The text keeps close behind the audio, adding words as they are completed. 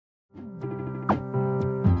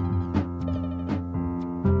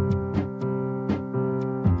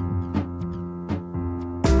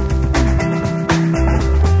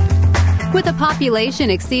population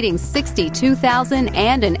exceeding 62,000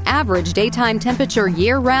 and an average daytime temperature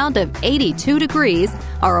year-round of 82 degrees,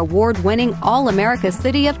 our award-winning All-America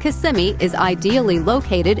city of Kissimmee is ideally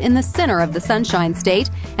located in the center of the Sunshine State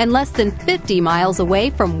and less than 50 miles away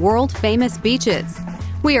from world-famous beaches.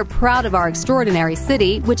 We are proud of our extraordinary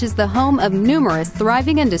city, which is the home of numerous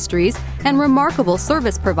thriving industries and remarkable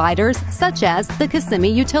service providers such as the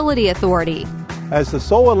Kissimmee Utility Authority. As the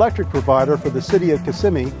sole electric provider for the city of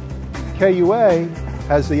Kissimmee, KUA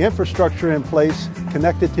has the infrastructure in place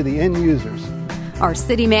connected to the end users. Our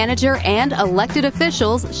city manager and elected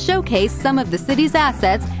officials showcase some of the city's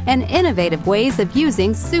assets and innovative ways of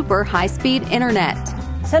using super high-speed internet.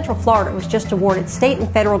 Central Florida was just awarded state and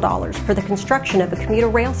federal dollars for the construction of a commuter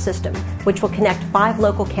rail system, which will connect 5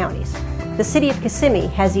 local counties. The city of Kissimmee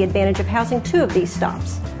has the advantage of housing 2 of these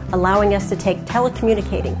stops, allowing us to take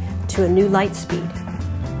telecommunicating to a new light speed.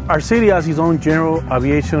 Our city has its own general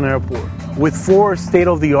aviation airport with 4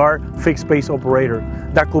 state-of-the-art fixed-base operators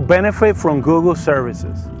that could benefit from Google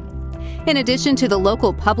services. In addition to the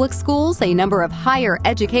local public schools, a number of higher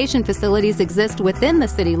education facilities exist within the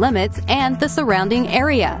city limits and the surrounding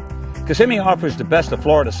area. Kissimmee offers the best of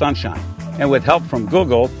Florida sunshine, and with help from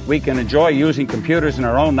Google, we can enjoy using computers in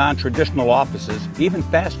our own non-traditional offices even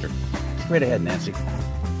faster. Straight ahead, Nancy.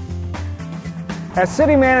 As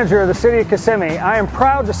city manager of the city of Kissimmee, I am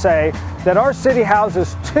proud to say that our city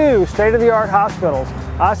houses 2 state-of-the-art hospitals,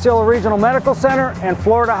 Osceola Regional Medical Center and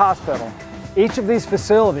Florida Hospital. Each of these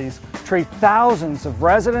facilities treat thousands of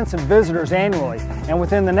residents and visitors annually, and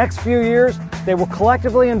within the next few years, they will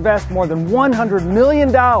collectively invest more than $100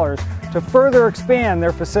 million to further expand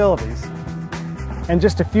their facilities. And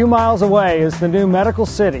just a few miles away is the new Medical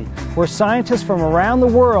City, where scientists from around the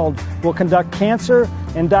world will conduct cancer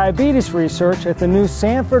and diabetes research at the new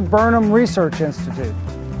Sanford Burnham Research Institute.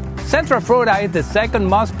 Central Florida is the second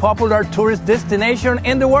most popular tourist destination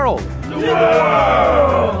in the world.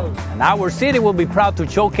 And our city will be proud to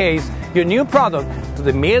showcase your new product to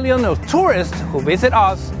the millions of tourists who visit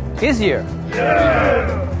us this year.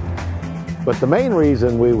 But the main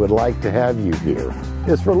reason we would like to have you here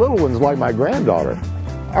is for little ones like my granddaughter.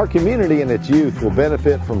 Our community and its youth will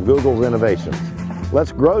benefit from Google's innovations.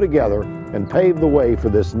 Let's grow together and pave the way for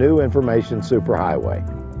this new information superhighway.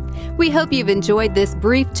 We hope you've enjoyed this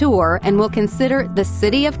brief tour and will consider the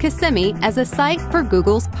city of Kissimmee as a site for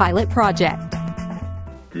Google's pilot project.